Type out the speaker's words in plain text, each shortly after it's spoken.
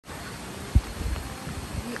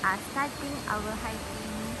are starting our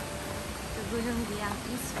hiking to Gunung Liang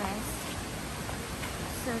east-west.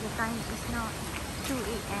 So the time is now 2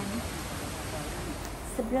 AM.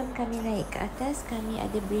 Sebelum kami naik ke atas, kami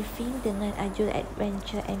ada briefing dengan Ajul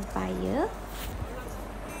Adventure Empire.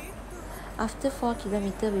 After 4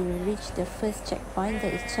 km, we will reach the first checkpoint,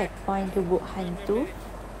 that is checkpoint Lubuk Hantu.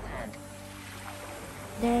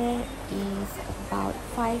 There is about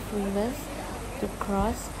 5 rivers to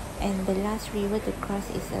cross, and the last river to cross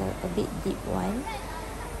is a bit deep one.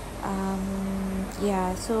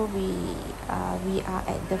 Yeah, so we are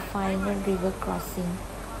at the final river crossing.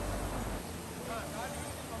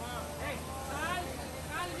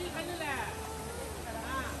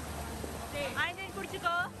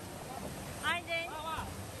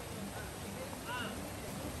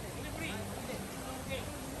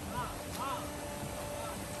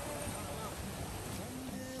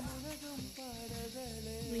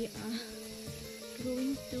 We are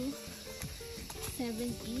going to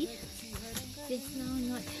 7E. Just now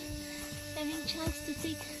not having chance to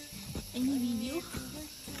take any video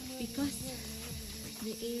because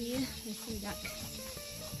the area is so dark.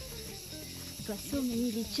 Got so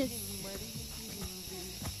many leeches.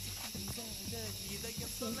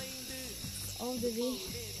 So all the way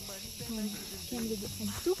from Camp Lubuk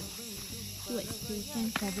Hantu towards to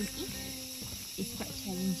Camp 7E is quite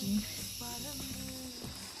challenging.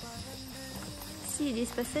 See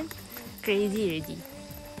this person? Crazy already.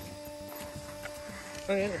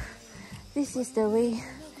 This is the way.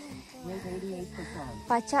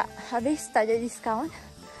 Pacak habis, tak ada diskaun.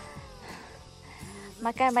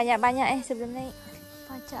 Makan banyak-banyak sebelum naik.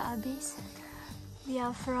 Pacak habis. We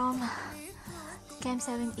are from Camp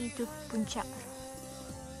 7E to Puncak.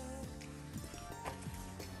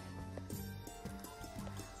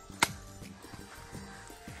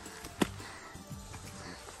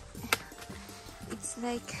 It's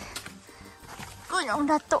like Gunung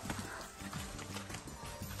Datuk.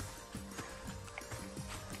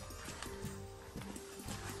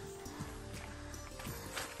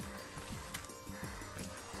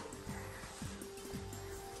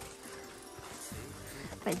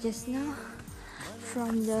 But just now,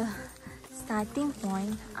 from the starting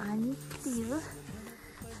point until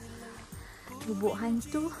Lubuk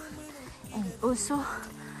Hantu and also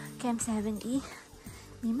Camp 7E,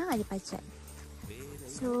 memang ada pacat.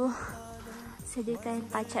 So, sediakan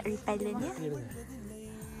pacat repellent ya.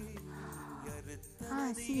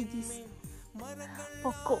 See this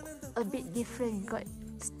pokok a bit different. Got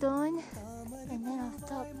stone and then on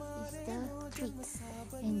top is the tree.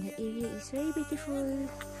 And the area is very beautiful.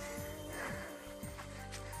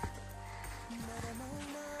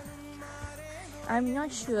 I'm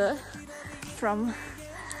not sure from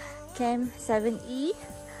Camp 7E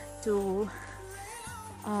to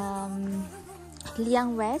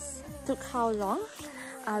Liang West took how long.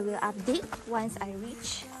 I will update once I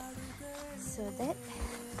reach so that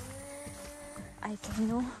I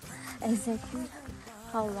can know exactly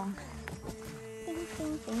how long. Ding,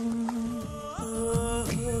 ding, ding.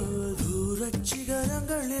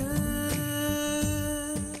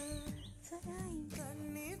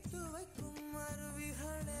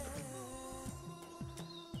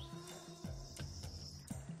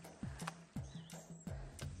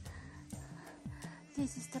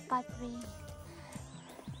 This is the pathway.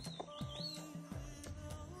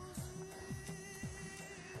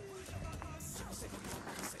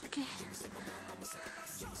 Okay,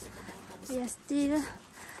 we are still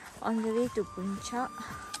on the way to Puncak.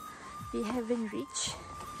 We haven't reached.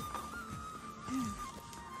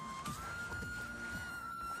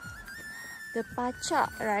 The pacak,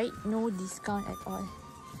 right? No discount at all.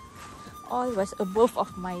 All was above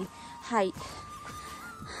of my height.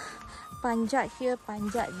 Panjat here,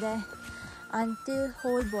 panjat there, until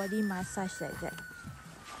whole body massage like that.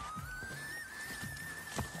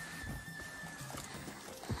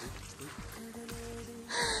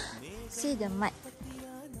 See the mud.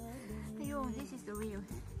 Ayo, this is the way.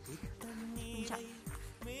 Puncak.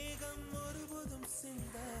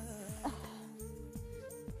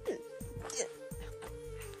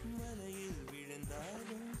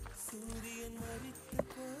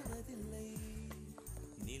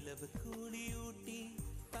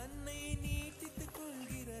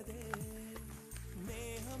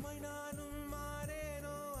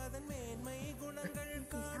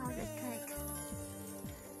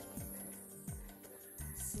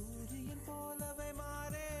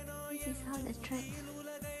 This is how the trek.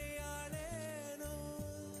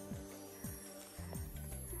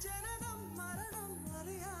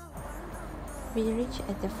 We reach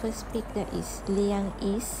at the first peak, that is Liang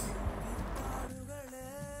East.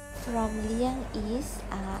 from Liang East,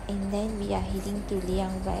 and then we are heading to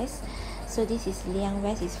Liang West. So this is Liang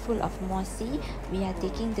West, is full of mossy. We are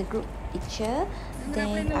taking the group picture.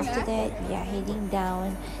 Then after that we are heading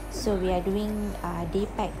down. So we are doing day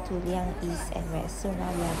pack to Liang East and West. So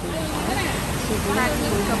now we are going down. So going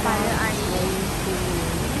to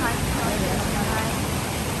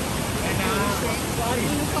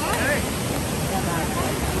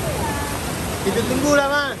kita tunggulah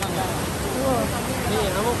Man. Ni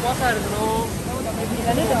nama puasa இருக்கணும்.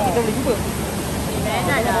 Kita boleh jumpa.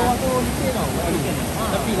 Dah dah. Orang tu licin tau.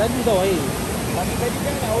 Tapi laju tau air. Tapi tadi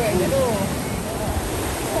kan nak awet je tu.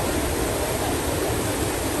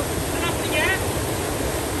 Kenapa ya?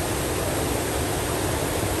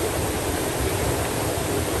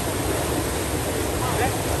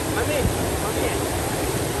 Mami. Mami.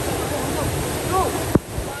 Go.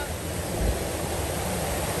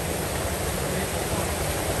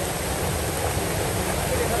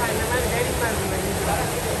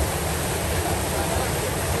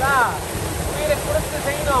 Lah, ini பொறுத்து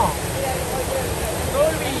செய்யணும்.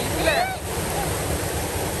 தோல்வி இல்ல.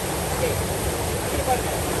 ஓகே.